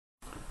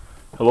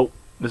Hello,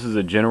 this is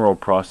a general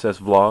process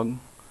vlog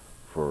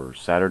for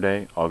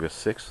Saturday,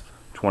 August 6th,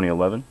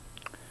 2011.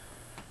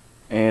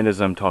 And as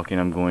I'm talking,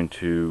 I'm going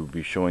to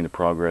be showing the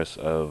progress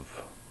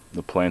of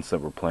the plants that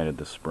were planted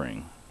this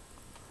spring.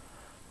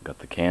 Got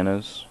the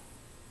cannas,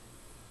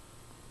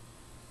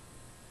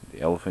 the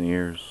elephant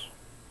ears,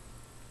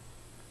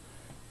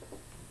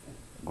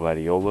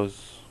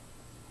 gladiolas,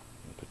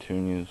 the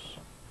petunias,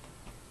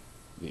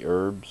 the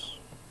herbs,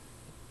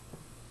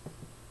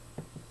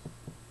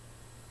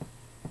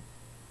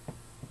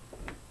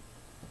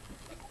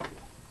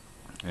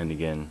 and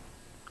again,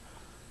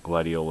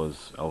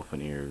 gladiolas,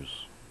 elephant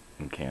ears,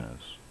 and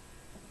cannas.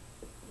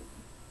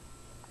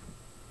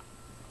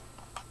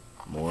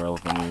 More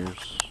elephant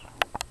ears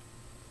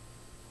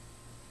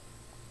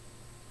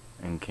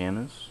and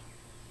cannas.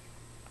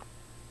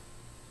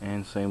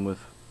 And same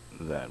with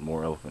that,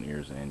 more elephant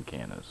ears and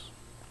cannas.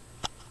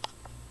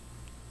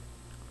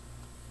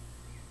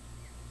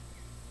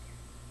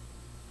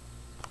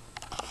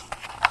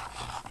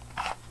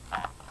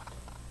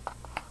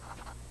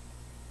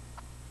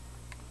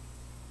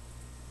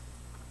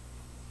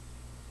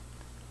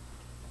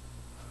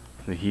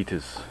 The heat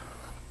is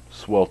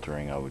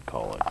sweltering, I would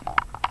call it.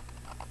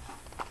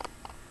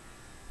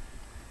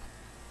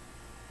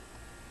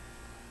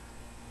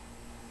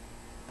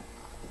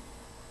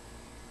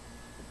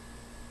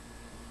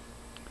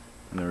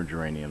 And there are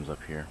geraniums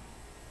up here.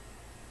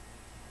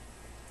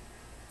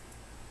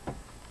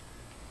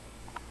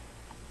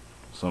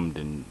 Some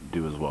didn't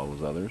do as well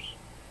as others.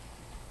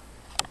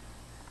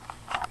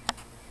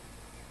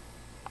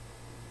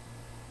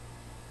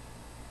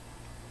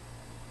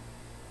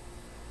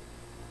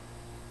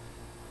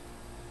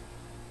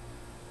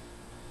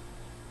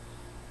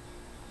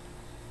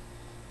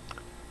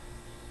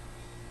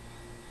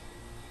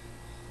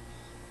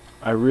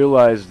 I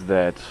realized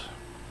that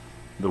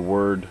the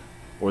word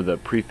or the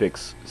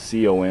prefix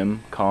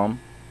com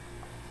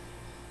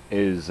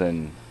is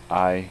an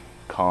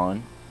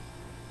icon.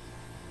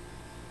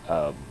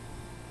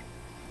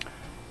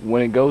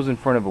 When it goes in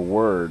front of a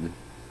word,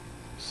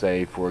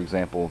 say for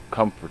example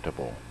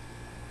comfortable,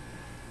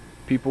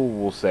 people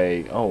will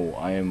say, oh,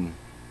 I am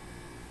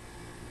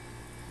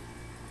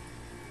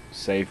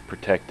safe,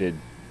 protected,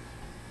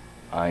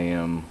 I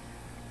am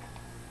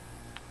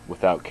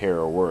without care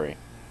or worry,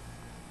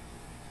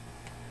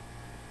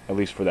 at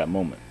least for that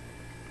moment.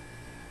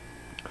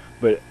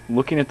 But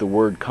looking at the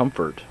word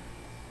comfort,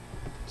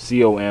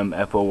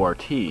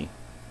 C-O-M-F-O-R-T,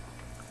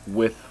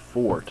 with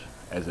fort,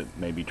 as it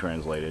may be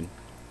translated,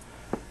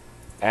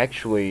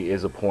 actually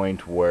is a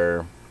point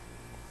where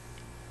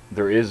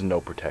there is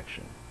no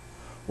protection,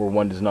 where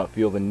one does not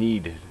feel the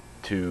need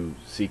to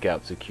seek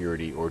out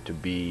security or to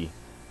be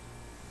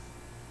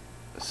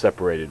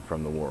separated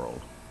from the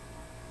world.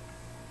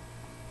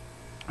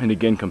 And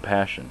again,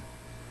 compassion,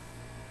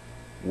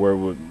 where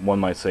one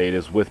might say it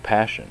is with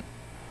passion,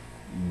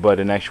 but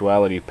in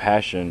actuality,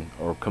 passion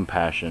or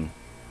compassion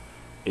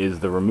is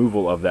the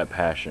removal of that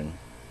passion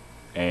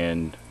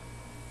and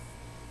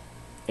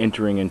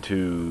entering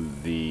into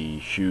the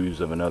shoes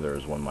of another,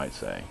 as one might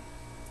say.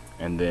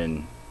 And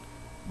then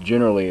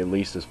generally, at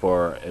least as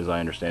far as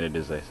I understand it,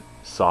 is a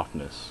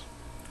softness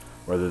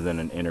rather than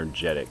an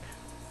energetic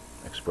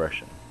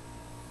expression.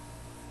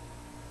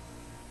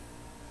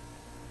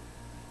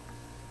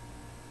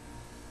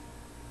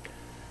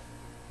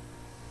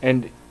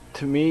 And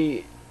to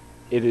me,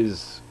 it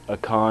is a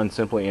con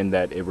simply in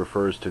that it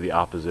refers to the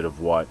opposite of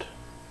what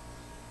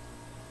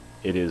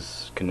it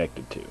is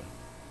connected to,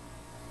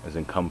 as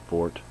in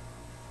comfort,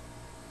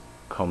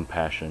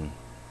 compassion.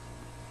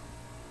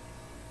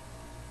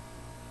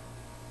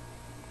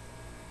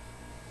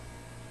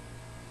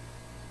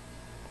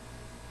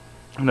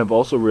 And I've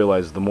also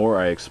realized the more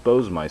I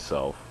expose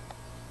myself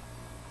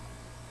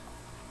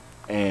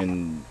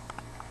and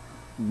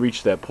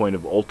reach that point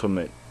of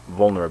ultimate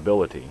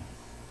vulnerability,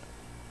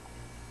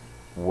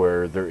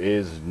 where there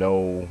is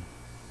no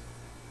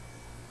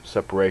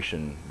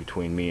separation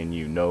between me and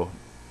you, no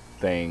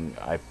thing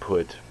I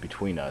put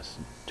between us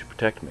to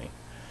protect me,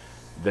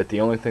 that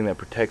the only thing that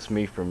protects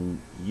me from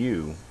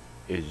you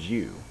is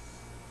you.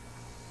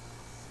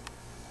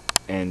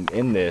 And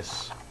in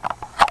this,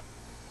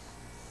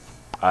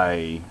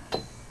 I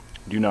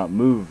do not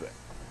move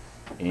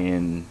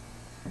in,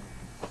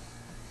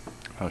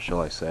 how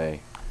shall I say,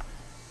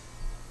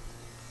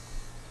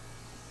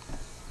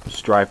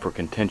 strive for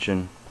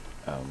contention,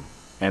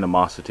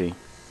 animosity,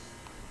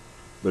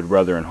 but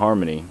rather in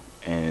harmony.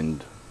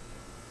 And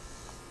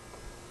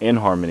in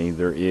harmony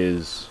there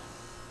is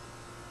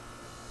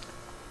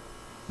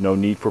no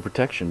need for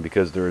protection,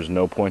 because there is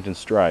no point in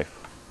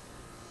strife,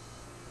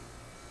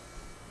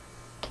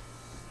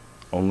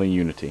 only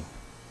unity.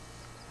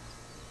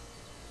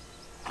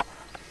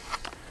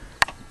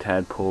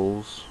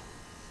 Tadpoles,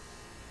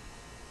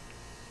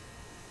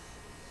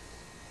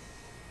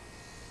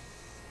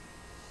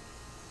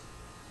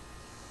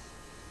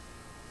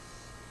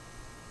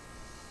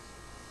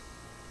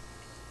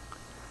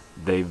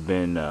 they've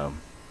been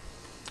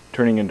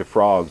turning into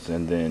frogs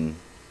and then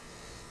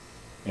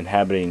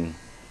inhabiting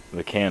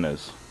the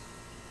cannas.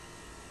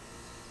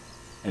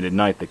 And at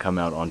night they come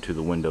out onto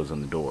the windows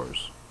and the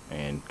doors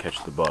and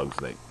catch the bugs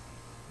that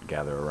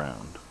gather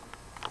around.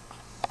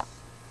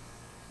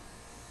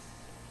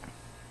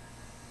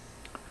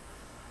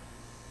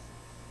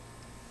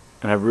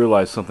 And I've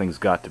realized something's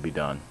got to be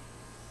done.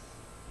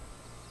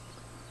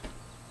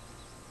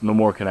 No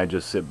more can I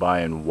just sit by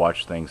and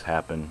watch things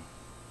happen,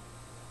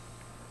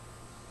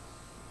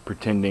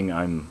 pretending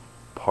I'm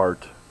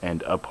part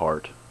and a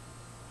part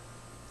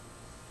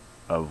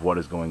of what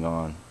is going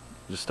on.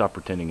 Just stop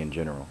pretending in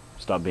general.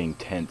 Stop being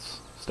tense.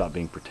 Stop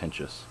being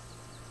pretentious.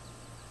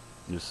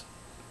 Just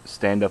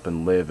stand up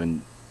and live,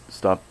 and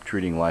stop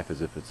treating life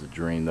as if it's a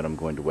dream that I'm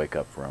going to wake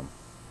up from.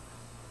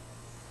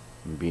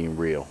 And being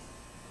real.